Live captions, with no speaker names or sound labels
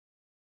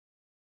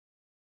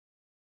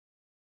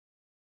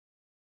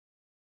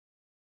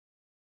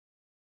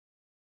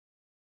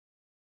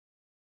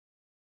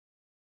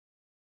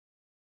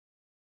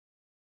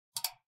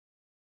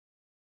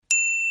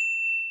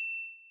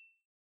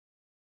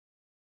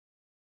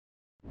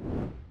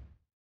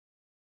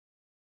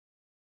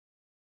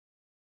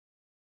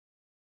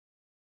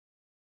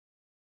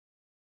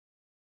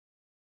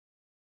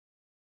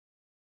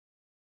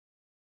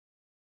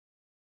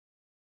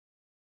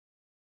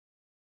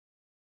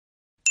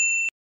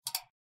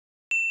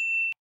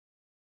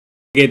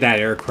Get that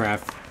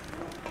aircraft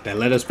that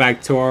led us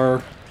back to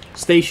our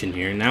station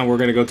here. Now we're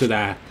gonna go to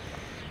that,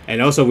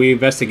 and also we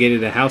investigated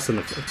the house and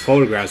the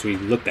photographs. We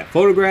looked at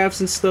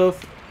photographs and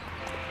stuff,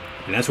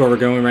 and that's where we're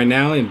going right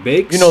now in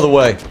Biggs. You know the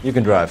way. You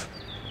can drive.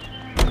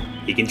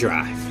 He can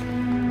drive.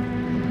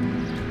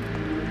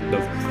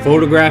 The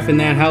photograph in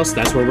that house.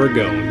 That's where we're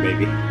going,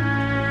 baby.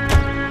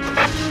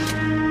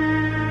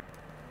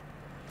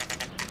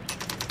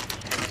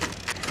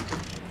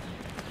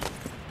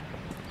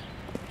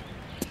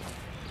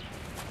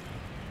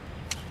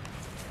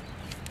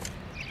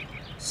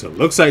 So it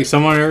looks like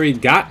someone already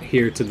got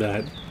here to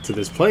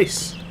this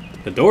place.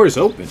 The door is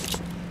open.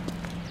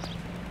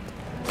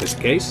 Just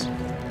in case.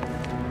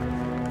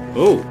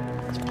 Oh.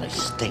 This place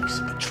stinks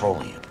of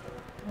petroleum.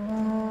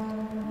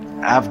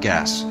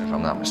 Avgas, if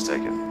I'm not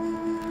mistaken.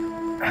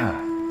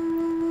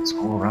 It's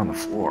all around the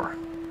floor.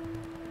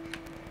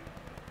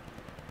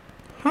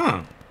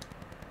 Huh.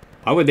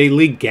 Why would they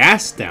leak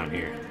gas down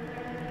here?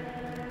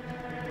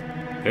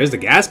 There's the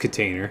gas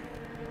container.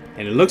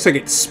 And it looks like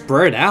it's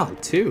spread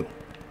out, too.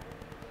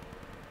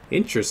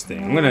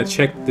 Interesting. I'm gonna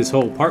check this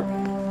whole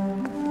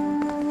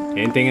apartment.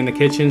 Anything in the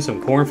kitchen? Some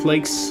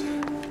cornflakes?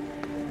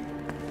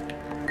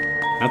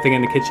 Nothing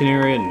in the kitchen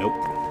area? Nope.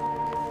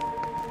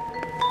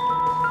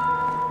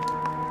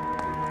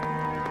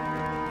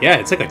 Yeah,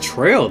 it's like a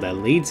trail that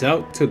leads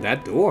out to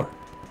that door.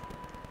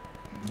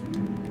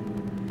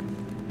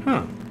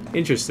 Huh.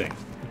 Interesting.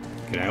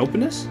 Can I open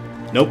this?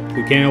 Nope,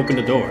 we can't open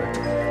the door.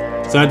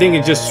 So I think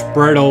it just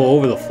spread all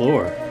over the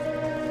floor.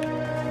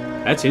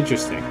 That's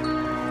interesting.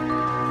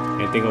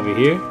 Anything over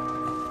here?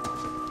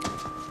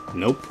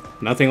 Nope.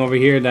 Nothing over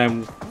here that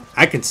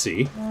I can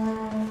see.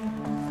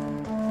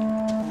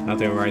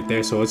 Nothing right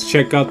there. So let's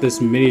check out this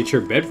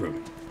miniature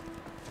bedroom.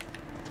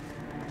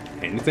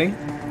 Anything?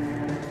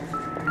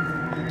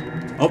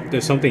 Oh,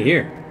 there's something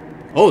here.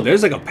 Oh,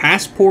 there's like a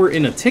passport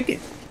and a ticket.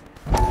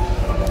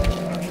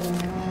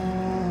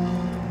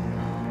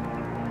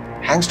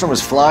 Hangstrom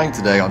was flying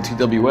today on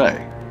TWA.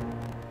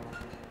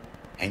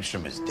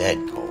 Hangstrom is dead,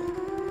 Cole.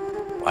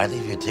 Why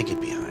leave your ticket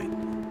behind?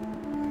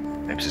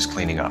 Nips is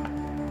cleaning up.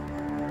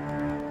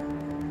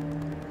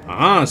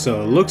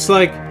 So it looks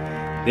like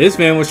this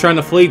man was trying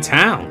to flee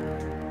town.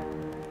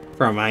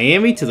 From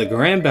Miami to the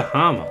Grand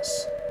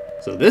Bahamas.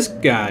 So this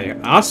guy,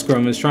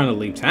 Oscrum, is trying to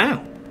leave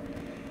town.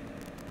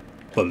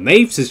 But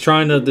Mapes is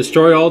trying to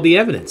destroy all the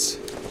evidence.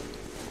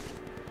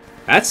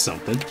 That's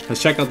something.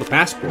 Let's check out the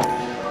passport.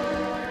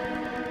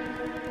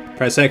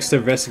 Press X to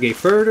investigate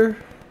further.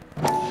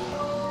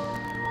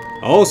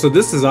 Oh, so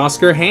this is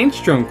Oscar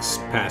Hangstrom's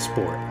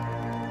passport.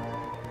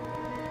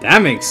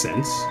 That makes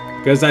sense.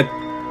 Because I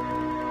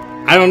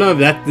don't know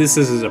if this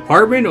is his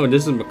apartment or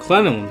this is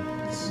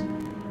McClellan's.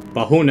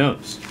 But who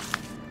knows?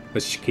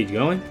 Let's keep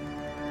going.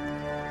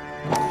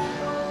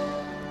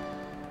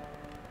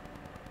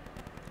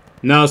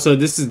 No, so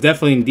this is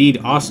definitely indeed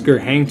Oscar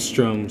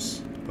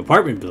Hangstrom's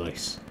apartment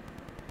place.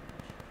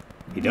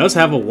 He does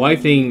have a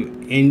wife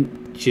named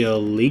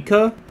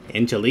Angelica,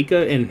 and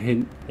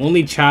his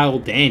only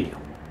child,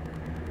 Daniel.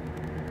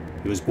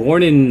 He was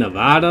born in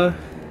Nevada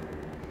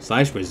 /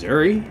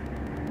 Missouri.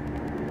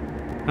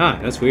 Huh,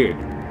 that's weird.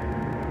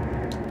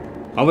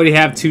 Why would he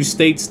have two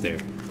states there?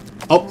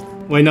 Oh,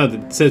 wait, no,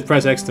 it says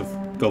press X to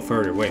go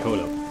further. Wait, hold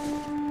up.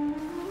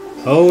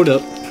 Hold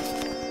up.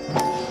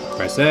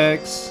 Press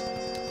X.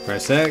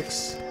 Press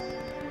X.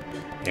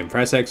 And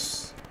press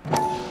X.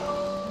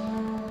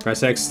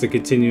 Press X to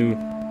continue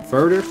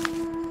further.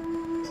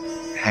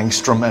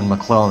 Hangstrom and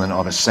McClellan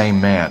are the same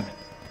man.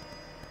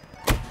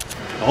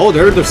 Oh,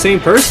 they're the same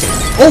person.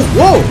 Oh,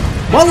 whoa!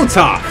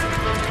 Molotov!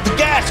 The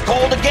gas,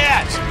 Cole, the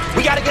gas!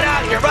 We gotta get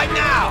out of here right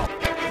now!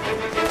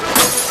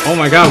 Oh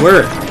my god,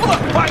 where?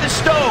 Look, by the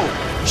stove!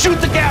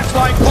 Shoot the gas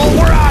line, Cole,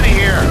 we're out of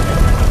here!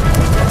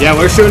 Yeah,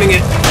 we're shooting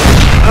it.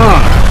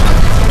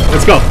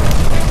 Let's go.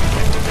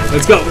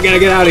 Let's go, we gotta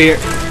get out of here.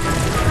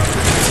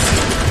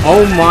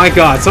 Oh my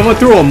god, someone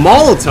threw a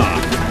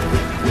Molotov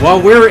while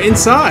we were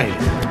inside.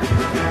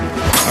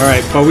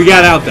 Alright, but we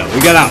got out though,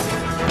 we got out.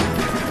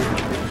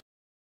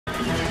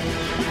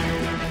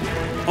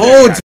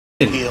 Oh,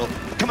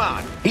 come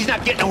on, he's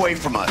not getting away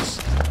from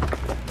us.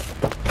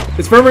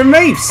 It's Berman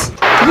Mapes.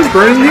 He was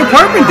burning the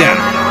apartment down.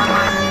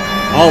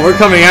 Oh, we're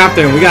coming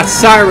after him. We got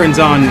sirens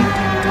on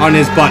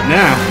his butt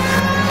now.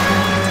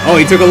 Oh,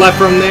 he took a left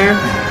from there.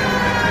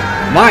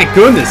 My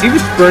goodness, he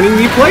was burning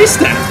the place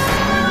down.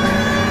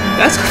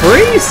 That's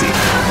crazy.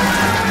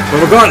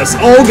 But regardless,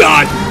 oh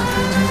god,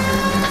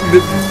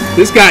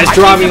 this guy's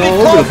driving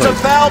all over the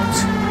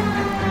place.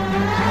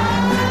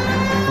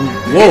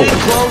 Whoa,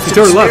 he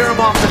turned left.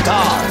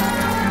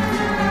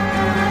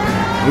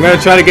 I'm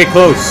gonna try to get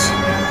close.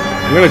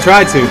 I'm gonna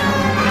try to.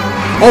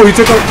 Oh, he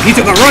took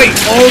a right.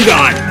 Oh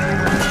god.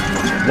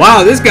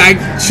 Wow, this guy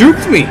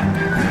juked me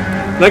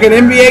like an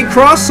NBA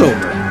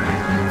crossover.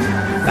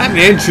 That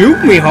man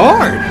juked me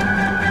hard.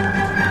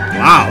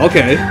 Wow.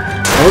 Okay.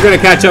 Well, we're gonna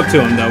catch up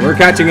to him though. We're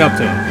catching up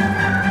to him.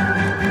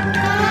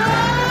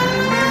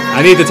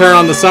 I need to turn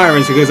on the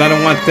sirens because I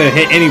don't want to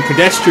hit any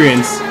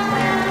pedestrians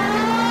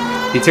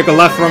He took a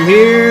left from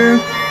here.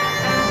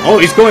 Oh,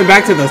 he's going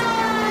back to the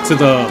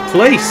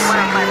place.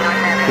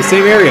 The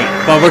same area.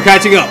 But we're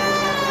catching up.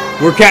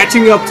 We're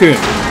catching up to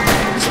him.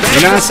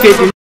 We're not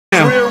escaping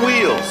now. Rear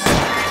wheels.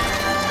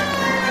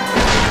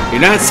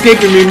 You're not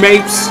escaping me,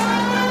 mates.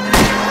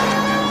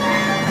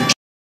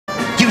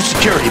 You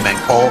security men,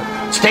 Cole.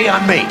 Stay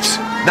on mates.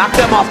 Knock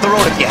them off the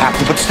road if you have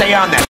to, but stay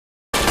on that.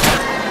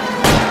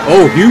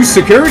 Oh, huge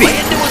security. Lay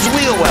into his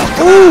wheel well.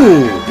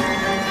 Ooh.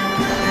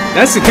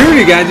 That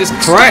security guy just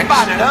crashed. Step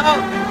on it, huh?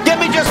 Get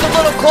me just a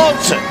little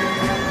closer.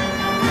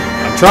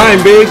 I'm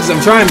trying, Biggs. I'm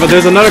trying, but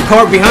there's another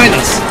car behind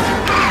us.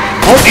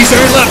 Oh, he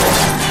turned left.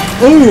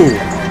 Ooh.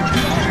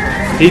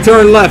 He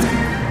turned left.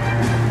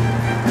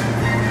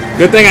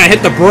 Good thing I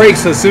hit the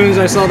brakes as soon as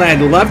I saw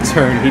that left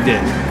turn. He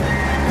did.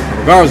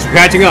 Regardless, we're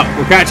catching up.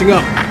 We're catching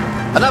up.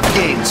 Enough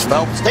games,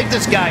 Phelps. Take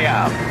this guy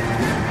out.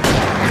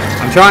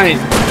 I'm trying.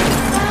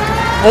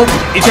 Oh,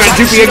 he's trying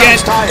to shoot me again.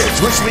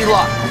 Tires. Wish me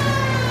luck.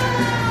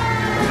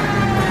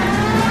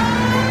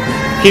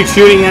 Keep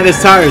shooting at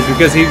his tires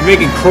because he's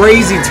making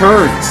crazy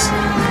turns.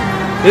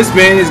 This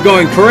man is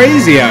going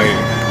crazy out here.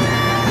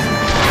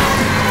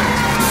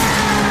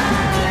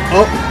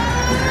 Oh.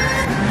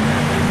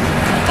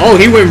 Oh,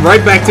 he went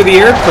right back to the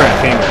aircraft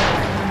hangar.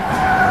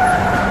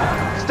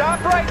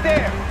 Stop right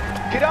there.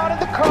 Get out of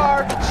the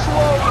car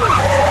slowly.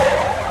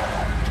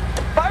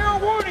 Fire a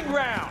warning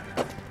round.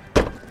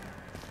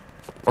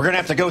 We're gonna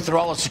have to go through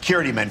all the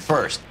security men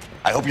first.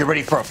 I hope you're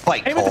ready for a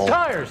fight, Aim at Cole. the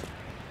tires.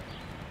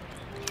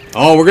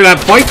 Oh, we're gonna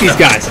have to fight these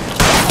guys.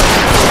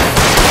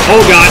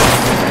 Oh god.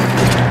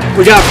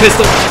 We got a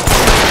pistol.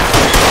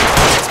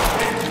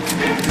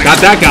 Got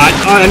that guy.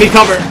 Oh, I need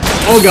cover.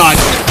 Oh god.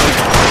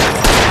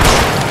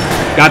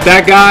 Got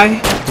that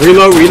guy.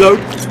 Reload, reload.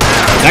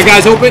 That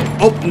guy's open.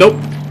 Oh, nope.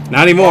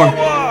 Not anymore.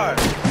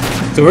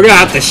 So we're gonna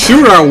have to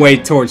shoot our way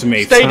towards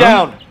mates. Stay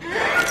down.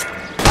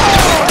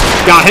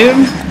 Got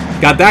him.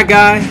 Got that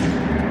guy.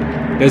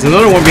 There's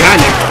another one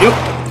behind him. Yep.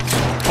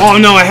 Oh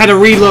no, I had to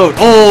reload.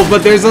 Oh,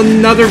 but there's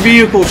another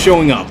vehicle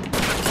showing up.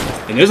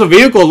 And there's a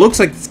vehicle, looks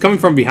like it's coming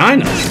from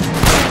behind us.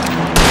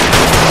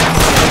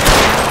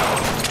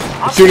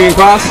 Shooting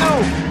across.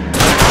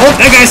 Oh,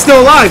 that guy's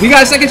still alive. He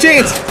got a second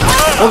chance.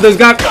 Oh, there's a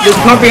car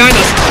behind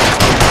us.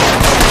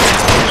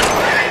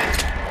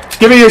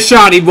 Give me your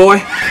shotty,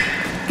 boy.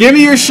 Give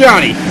me your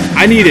shotty.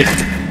 I need it.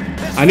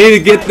 I need to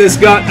get this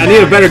gun. I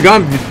need a better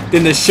gun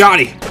than this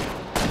shotty.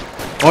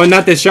 Oh,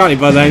 not this shotty,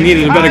 but I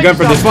needed a better gun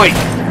for this fight.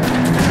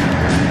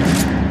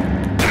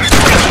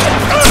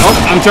 Oh,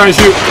 I'm trying to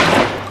shoot.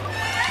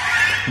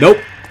 Nope.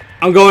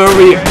 I'm going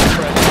over here.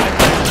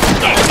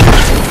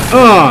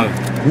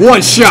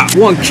 One shot,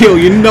 one kill.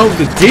 You know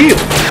the deal.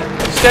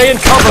 Stay in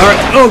cover. All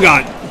right. Oh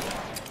god.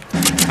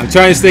 I'm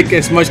trying to stick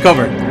as much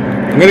cover.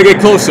 I'm gonna get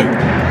closer.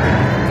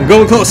 I'm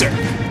going closer.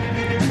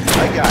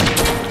 I got it.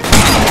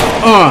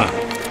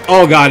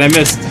 Oh god, I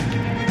missed.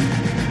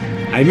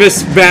 I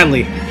missed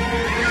badly.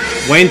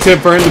 Waiting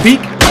for him to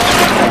peek.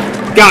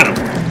 Got him.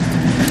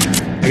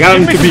 I got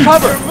him to peek.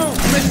 Cover.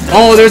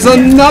 Oh, there's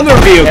another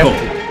vehicle.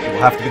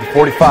 We'll have to be the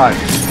 45.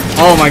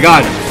 Oh my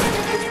god.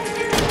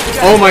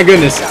 Oh my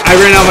goodness. I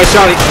ran out of my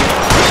shotty.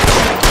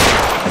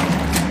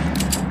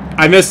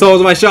 I missed all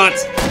of my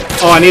shots.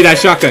 Oh, I need that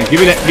shotgun. Give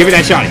me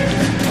that shotty.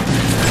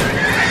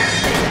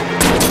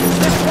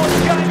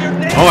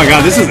 Oh my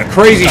god, this is a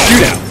crazy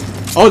shootout.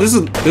 Oh, this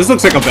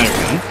looks like a better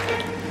gun.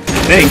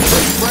 I think.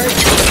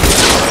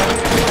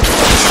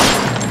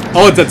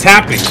 Oh, it's a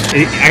tapping.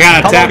 I got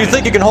a How long tapping. do you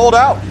think you can hold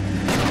out?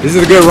 This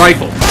is a good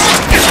rifle.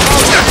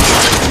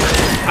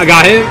 I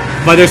got him,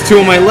 but there's two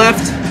on my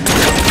left.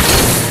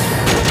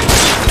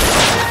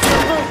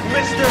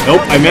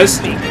 Nope, I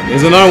missed.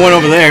 There's another one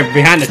over there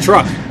behind the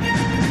truck.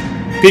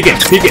 Peek it,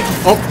 peek it.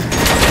 Oh.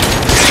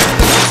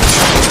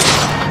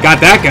 Got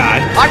that guy.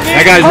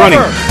 That guy's running.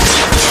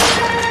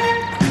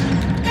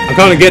 I'm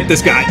going to get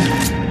this guy.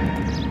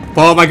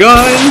 Pull out my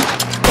gun.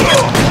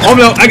 Oh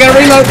no, I gotta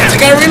reload. I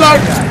gotta reload.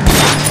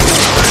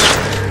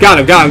 Got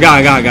him, got him, got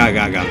him, got him, got him,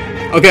 got him, got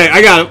him. Okay,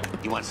 I got him.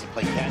 You want to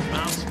play cat and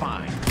mouse?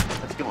 Fine.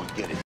 Let's go and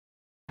get it.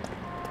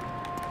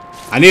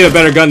 I need a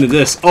better gun than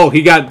this. Oh,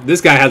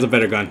 this guy has a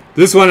better gun.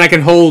 This one I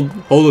can hold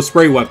a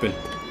spray weapon.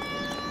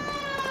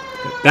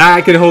 That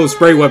I can hold a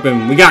spray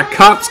weapon. We got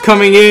cops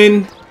coming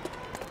in.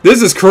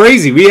 This is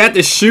crazy. We had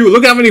to shoot.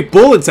 Look how many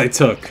bullets I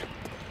took.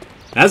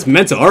 That's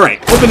mental.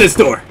 Alright, open this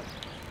door.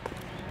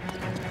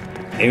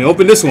 And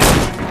open this one.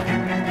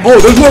 Oh,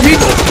 there's more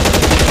people.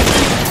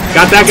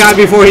 Got that guy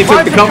before he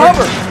took the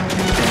cover.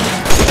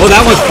 Oh,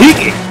 that one's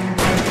peeking.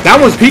 That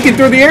one's peeking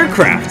through the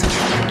aircraft.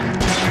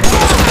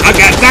 I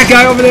got that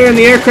guy over there in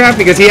the aircraft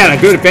because he had a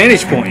good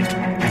vantage point.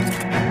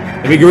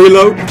 Let me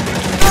reload.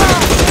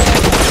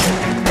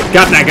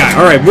 Got that guy.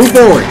 Alright, move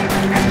forward.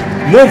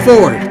 Move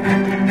forward.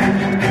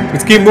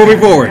 Let's keep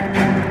moving forward.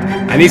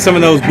 I need some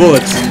of those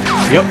bullets.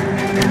 Yep.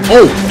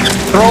 Oh.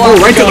 Oh,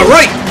 right to the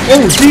right.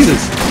 Oh, Jesus.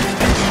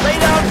 Lay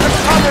down for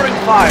covering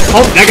fire.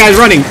 Oh, that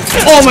guy's running.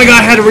 Oh my god,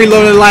 I had to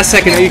reload in the last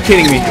second. Are you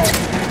kidding me?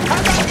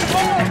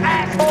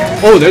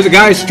 Oh, there's a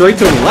guy straight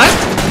to the left?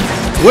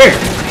 Where?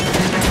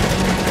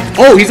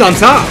 Oh, he's on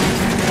top.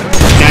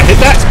 Can I hit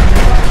that?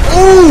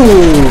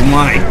 Oh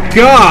my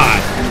god.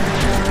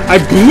 I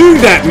blew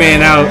that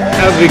man out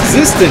of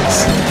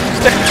existence.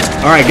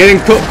 Alright, getting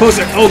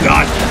closer. Oh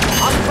god.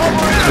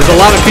 There's a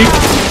lot of people.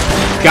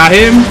 Got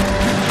him.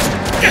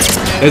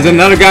 There's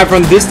another guy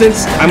from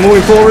distance. I'm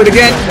moving forward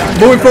again.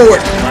 Moving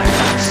forward.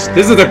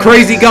 This is a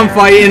crazy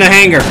gunfight in a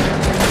hangar.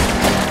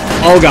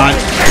 Oh god.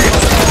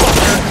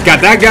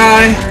 Got that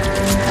guy.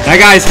 That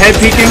guy's head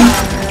peeking.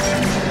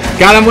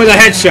 Got him with a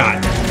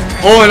headshot.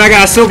 Oh, and I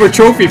got a silver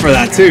trophy for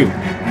that too.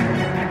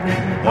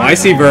 Oh, I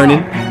see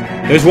Vernon.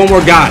 There's one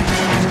more guy.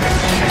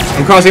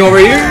 I'm crossing over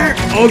here.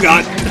 Oh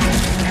god.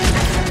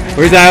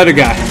 Where's that other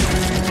guy?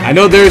 I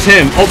know there's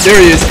him. Oh,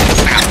 there he is.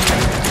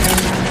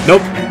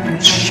 Nope.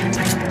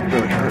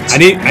 Really hurts. I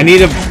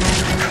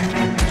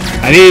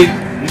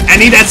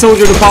need that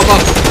soldier to pop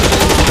up.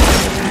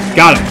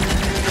 Got him.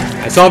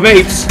 I saw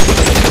Vapes.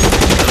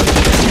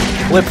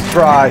 Flip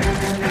try.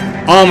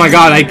 Oh my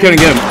god, I couldn't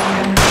get him.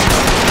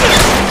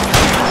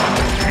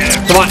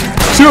 Come on,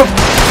 shoot him.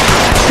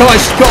 Come on,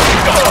 go.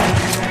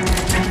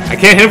 I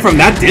can't hit him from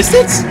that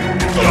distance?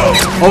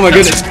 Oh my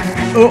goodness.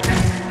 Oh.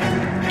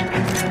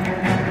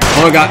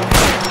 Oh my god.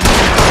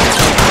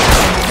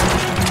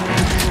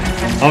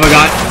 Oh my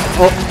god.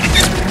 Oh.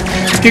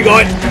 Keep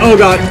going. Oh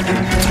god.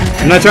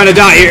 I'm not trying to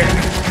die here.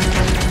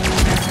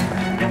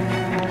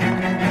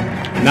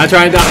 I'm not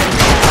trying to die.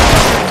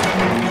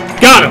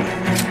 Got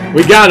him.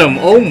 We got him.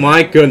 Oh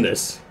my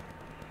goodness.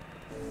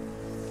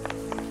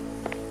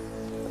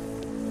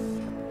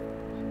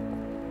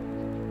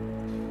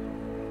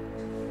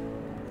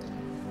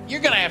 You're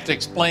gonna have to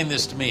explain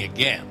this to me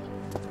again.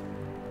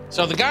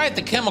 So the guy at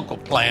the chemical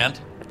plant,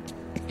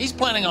 he's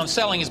planning on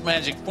selling his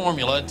magic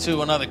formula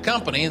to another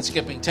company and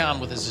skipping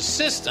town with his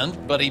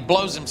assistant, but he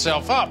blows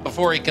himself up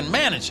before he can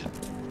manage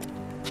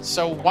it.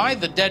 So why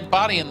the dead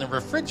body in the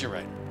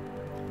refrigerator?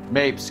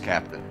 Mapes,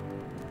 Captain.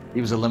 He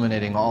was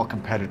eliminating all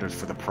competitors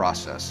for the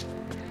process.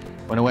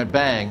 When it went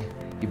bang,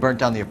 he burnt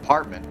down the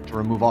apartment to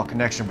remove all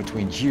connection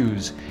between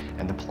Hughes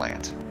and the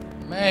plant.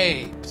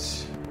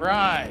 Mapes,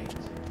 right.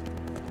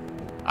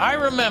 I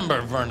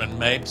remember Vernon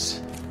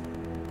Mapes.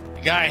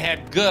 The guy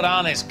had good,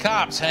 honest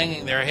cops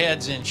hanging their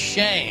heads in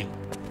shame.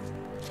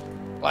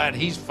 Glad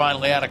he's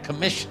finally out of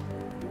commission.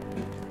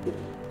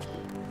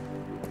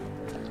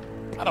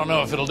 I don't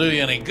know if it'll do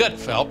you any good,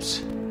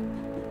 Phelps,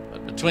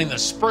 but between the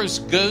spruce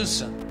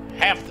goose and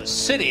half the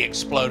city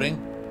exploding,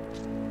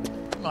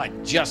 you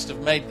might just have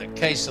made the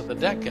case of the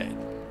decade.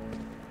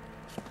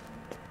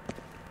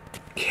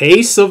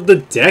 Case of the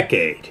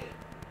decade.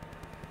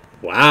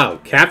 Wow,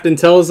 Captain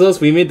tells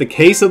us we made the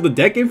case of the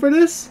decade for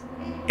this?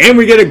 And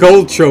we get a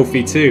gold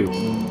trophy too.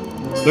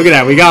 Look at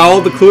that, we got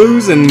all the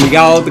clues and we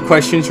got all the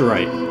questions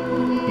right.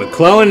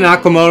 McClellan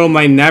and Nakamoto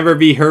might never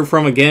be heard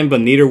from again, but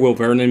neither will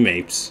Vernon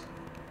Mapes.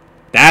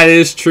 That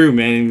is true,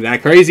 man.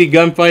 That crazy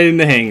gunfight in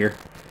the hangar.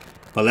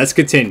 But let's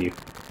continue.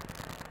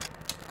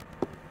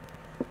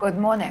 Good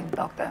morning,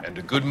 Doctor. And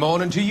a good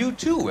morning to you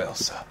too,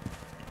 Elsa.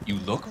 You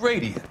look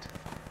radiant.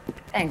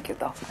 Thank you,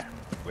 Doctor.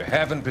 We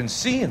haven't been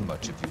seeing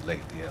much of you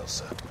lately,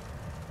 Elsa.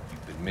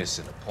 You've been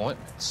missing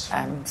appointments.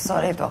 I'm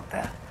sorry,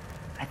 Doctor.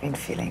 I've been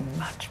feeling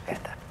much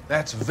better.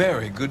 That's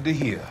very good to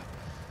hear.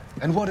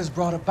 And what has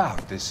brought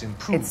about this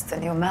improvement? It's the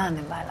new man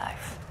in my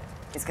life.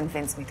 He's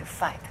convinced me to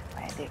fight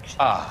my addiction.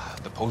 Ah,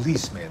 the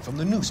policeman from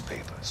the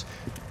newspapers.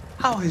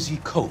 How has he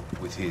coped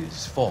with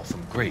his fall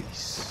from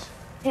grace?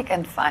 He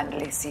can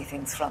finally see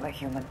things from a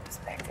human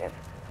perspective,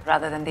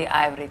 rather than the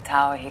ivory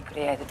tower he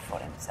created for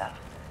himself.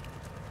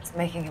 It's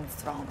making him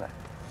stronger,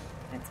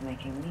 and it's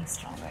making me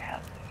stronger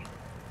helping him.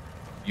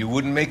 You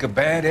wouldn't make a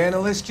bad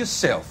analyst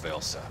yourself,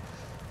 Elsa.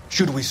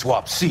 Should we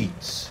swap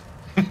seats?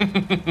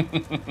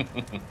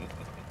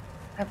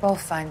 We're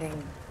both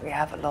finding we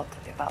have a lot to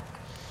live up to.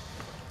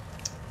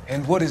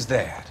 And what is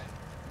that?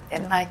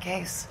 In my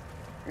case,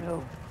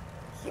 Lou,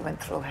 he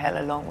went through hell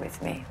along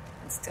with me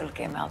and still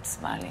came out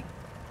smiling.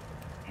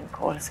 In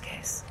Cole's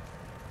case,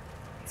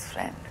 his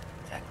friend,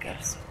 Jack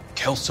Kelso.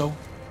 Kelso?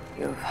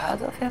 You've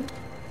heard of him?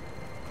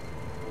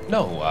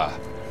 No,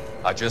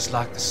 I just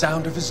like the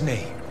sound of his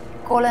name.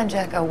 Cole and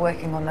Jack are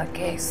working on a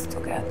case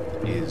together.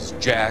 Is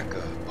Jack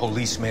a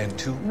policeman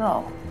too?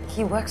 No,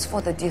 he works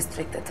for the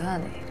district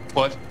attorney.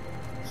 What?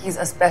 He's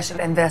a special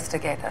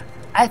investigator.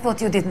 I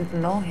thought you didn't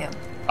know him.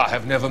 I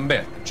have never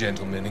met the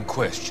gentleman in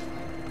question.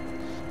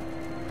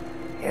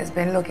 He has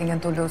been looking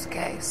into Lou's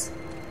case.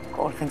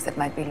 Cole thinks it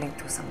might be linked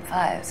to some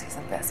fires he's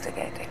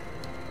investigating.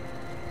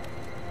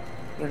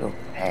 You look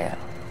pale,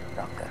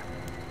 Doctor.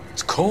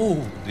 It's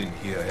cold in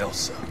here,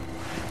 Elsa.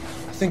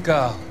 I think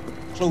I'll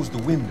close the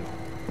window.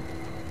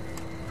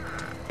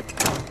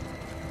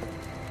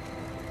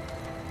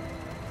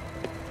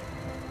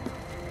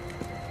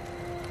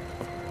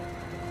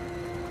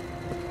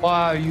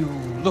 Why are you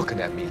looking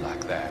at me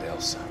like that,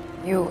 Elsa?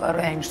 You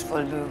arranged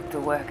for Lou to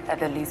work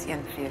at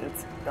Elysian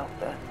Fields,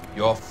 Doctor.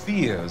 Your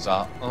fears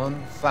are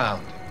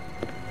unfounded.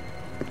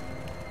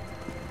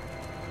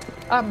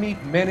 I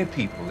meet many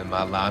people in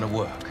my line of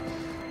work.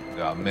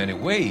 There are many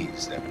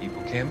ways that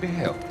people can be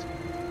helped.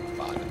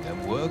 Finding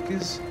and work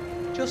is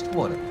just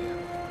one of them.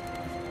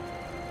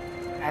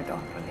 I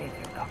don't believe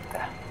you,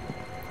 Doctor.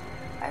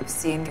 I've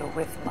seen you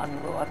with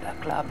Monroe at the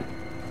club.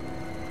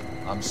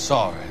 I'm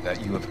sorry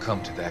that you have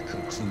come to that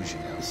conclusion,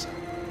 Elsa.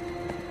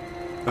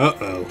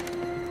 Uh-oh.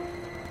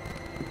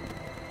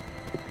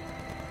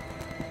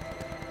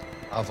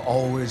 I've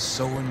always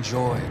so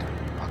enjoyed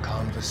our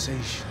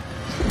conversation.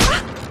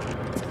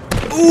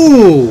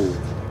 Ooh!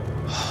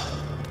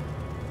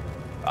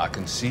 I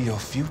can see your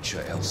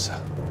future,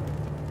 Elsa.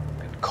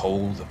 And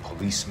Cole, the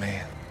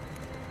policeman.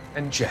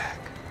 And Jack,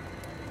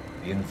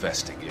 the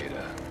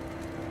investigator.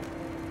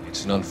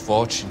 It's an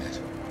unfortunate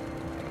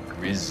and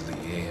grisly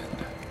end.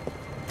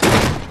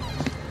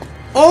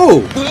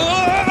 Oh!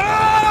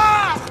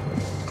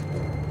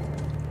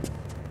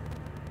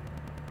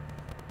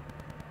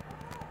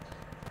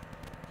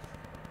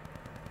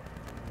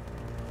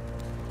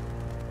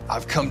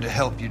 I've come to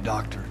help you,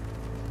 Doctor.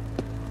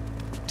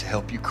 To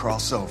help you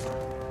cross over.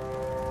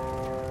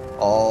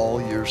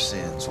 All your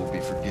sins will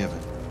be forgiven.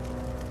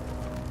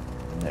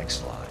 The next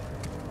slide.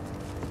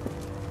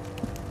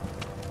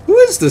 Who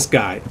is this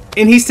guy?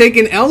 And he's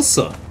taking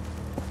Elsa.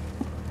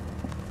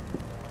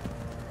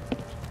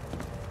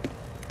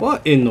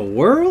 What in the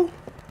world?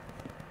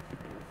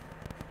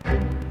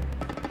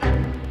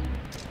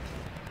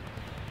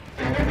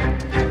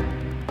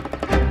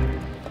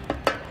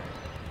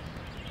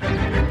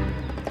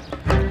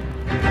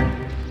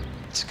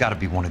 It's gotta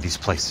be one of these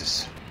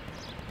places.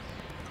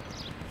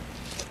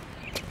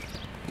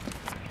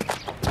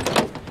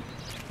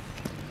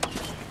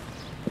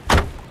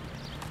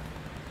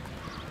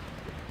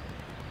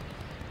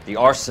 The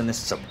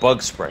arsonist's a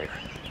bug sprayer.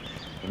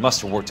 He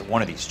must have worked at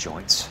one of these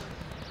joints.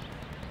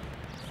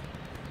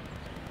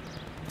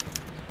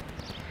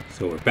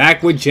 So we're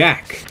back with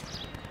Jack.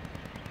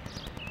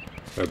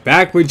 We're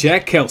back with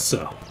Jack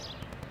Kelso.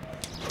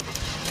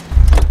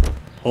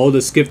 Hold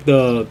to skip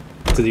to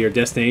your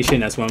destination.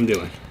 That's what I'm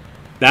doing.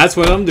 That's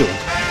what I'm doing.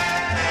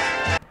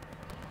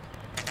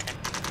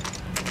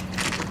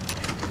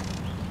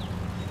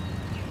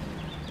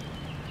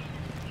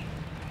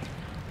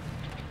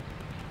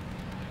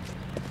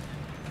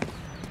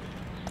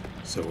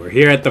 So we're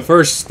here at the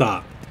first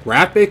stop.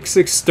 Rapix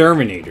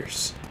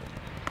Exterminators.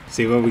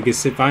 See what we can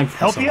find for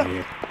Help someone you?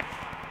 here.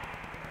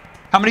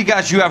 How many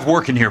guys you have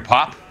working here,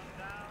 Pop?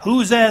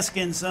 Who's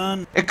asking,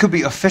 son? It could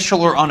be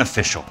official or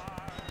unofficial.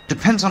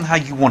 Depends on how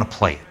you want to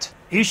play it.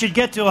 You should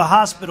get to a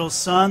hospital,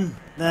 son.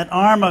 That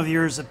arm of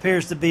yours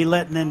appears to be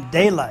letting in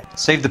daylight.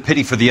 Save the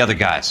pity for the other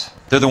guys.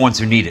 They're the ones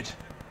who need it.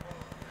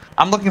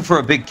 I'm looking for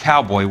a big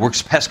cowboy who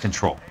works pest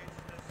control.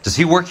 Does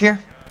he work here?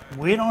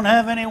 We don't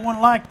have anyone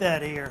like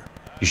that here.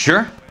 You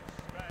sure?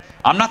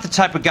 I'm not the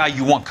type of guy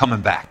you want coming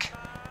back.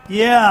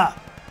 Yeah,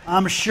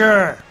 I'm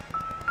sure.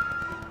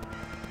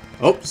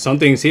 Oh,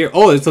 something's here.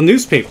 Oh, it's a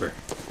newspaper.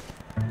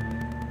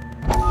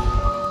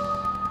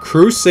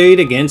 Crusade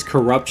Against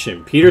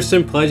Corruption.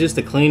 Peterson pledges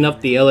to clean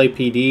up the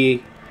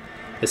LAPD.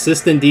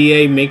 Assistant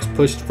DA makes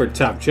push for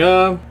top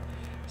job.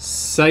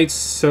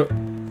 Cites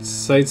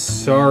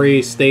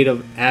sorry state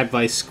of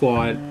advice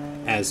squad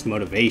as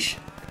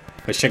motivation.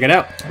 Let's check it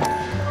out.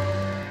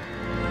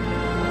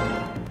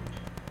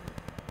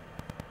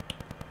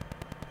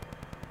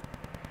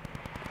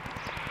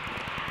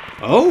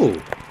 Oh.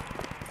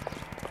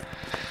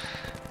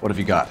 What have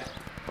you got?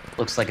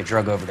 Looks like a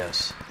drug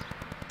overdose.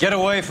 Get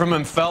away from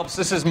him, Phelps.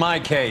 This is my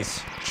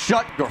case.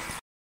 Shut your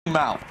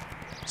mouth.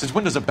 Since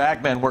when does a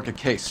bagman work a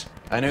case?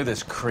 I knew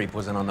this creep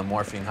wasn't on the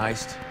morphine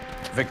heist.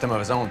 Victim of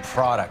his own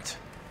product.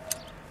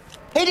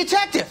 Hey,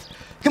 detective!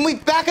 Can we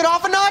back it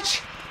off a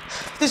notch?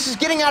 This is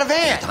getting out of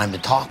hand. A time to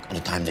talk and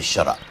a time to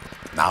shut up.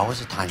 Now is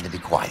the time to be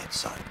quiet,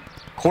 son.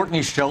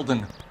 Courtney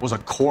Sheldon was a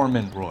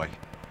corpsman, Roy.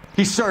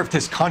 He served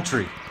his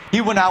country. He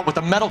went out with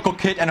a medical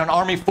kit and an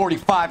Army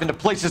 45 into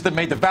places that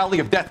made the Valley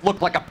of Death look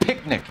like a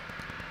picnic.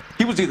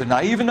 He was either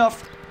naive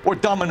enough or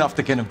dumb enough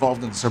to get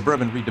involved in the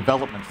Suburban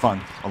Redevelopment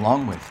Fund,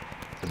 along with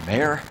the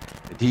mayor,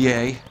 the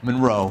DA,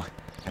 Monroe,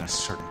 and a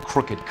certain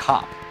crooked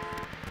cop.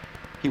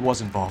 He was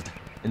involved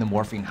in the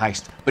morphine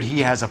heist, but he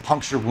has a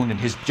puncture wound in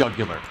his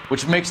jugular,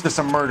 which makes this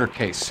a murder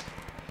case.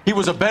 He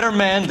was a better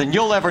man than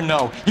you'll ever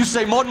know. You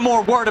say one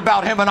more word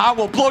about him and I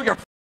will blow your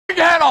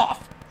head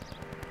off!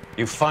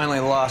 You finally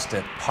lost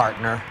it,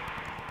 partner.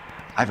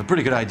 I have a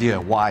pretty good idea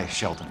why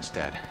Sheldon is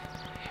dead.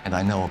 And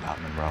I know about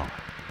Monroe.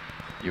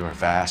 Your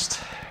vast,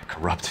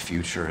 corrupt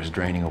future is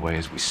draining away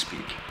as we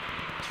speak.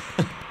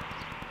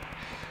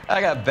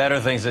 I got better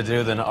things to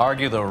do than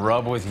argue the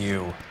rub with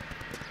you.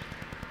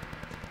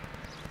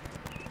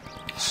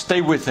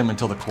 Stay with him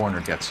until the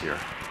coroner gets here.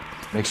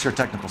 Make sure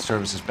technical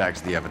services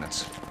bags the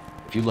evidence.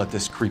 If you let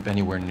this creep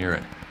anywhere near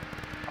it,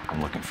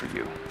 I'm looking for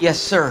you. Yes,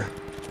 sir.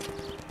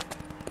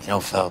 You know,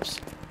 Phelps,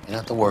 you're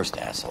not the worst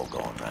asshole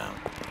going around.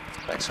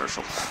 Thanks,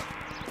 Herschel.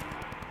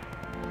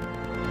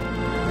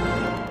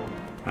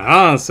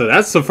 Ah, so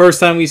that's the first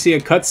time we see a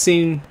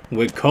cutscene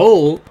with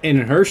Cole and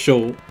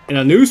Herschel in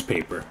a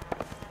newspaper.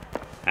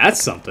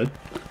 That's something.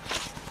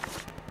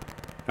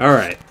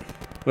 Alright.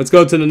 Let's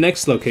go to the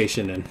next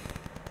location then.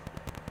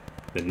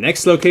 The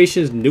next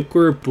location is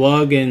nuclear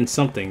bug and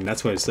something.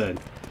 That's what it said.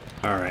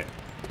 Alright.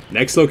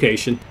 Next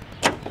location.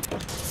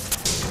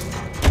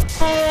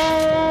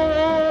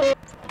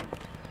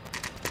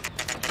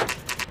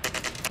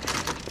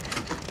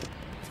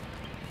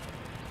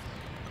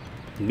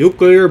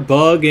 Nuclear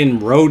bug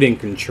and rodent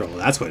control.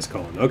 That's what it's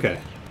called. Okay.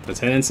 Let's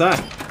head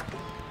inside.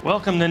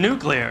 Welcome to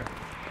Nuclear.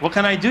 What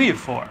can I do you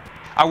for?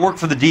 I work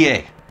for the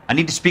DA. I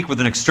need to speak with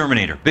an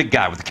exterminator. Big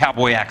guy with a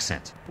cowboy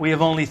accent. We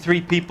have only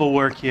 3 people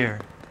work here.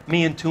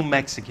 Me and 2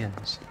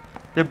 Mexicans.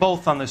 They're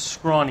both on the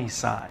scrawny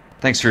side.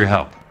 Thanks for your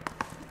help.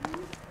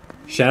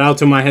 Shout out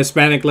to my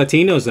Hispanic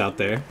Latinos out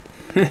there.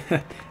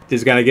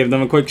 Just gotta give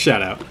them a quick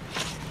shout out.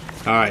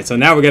 Alright, so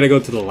now we gotta go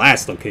to the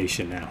last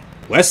location now.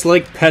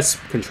 Westlake Pest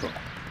Control.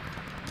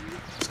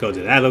 Let's go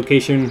to that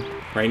location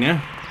right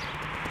now.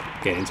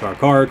 Get into our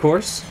car, of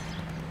course.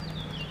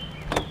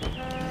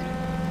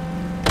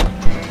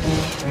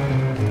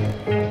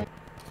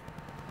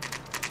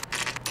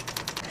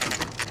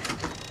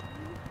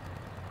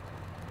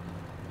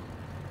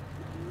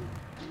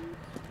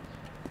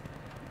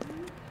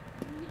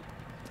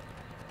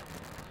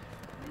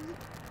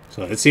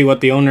 So let's see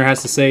what the owner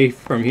has to say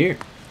from here.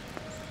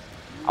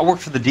 I work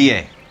for the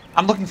DA.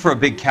 I'm looking for a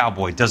big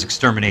cowboy, does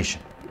extermination.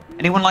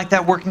 Anyone like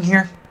that working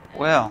here?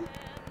 Well,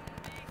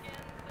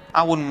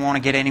 I wouldn't want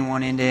to get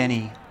anyone into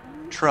any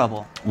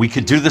trouble. We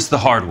could do this the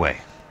hard way.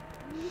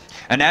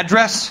 An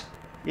address?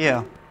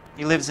 Yeah,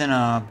 he lives in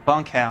a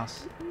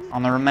bunkhouse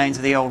on the remains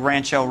of the old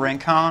Rancho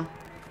Rincon.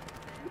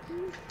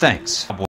 Thanks.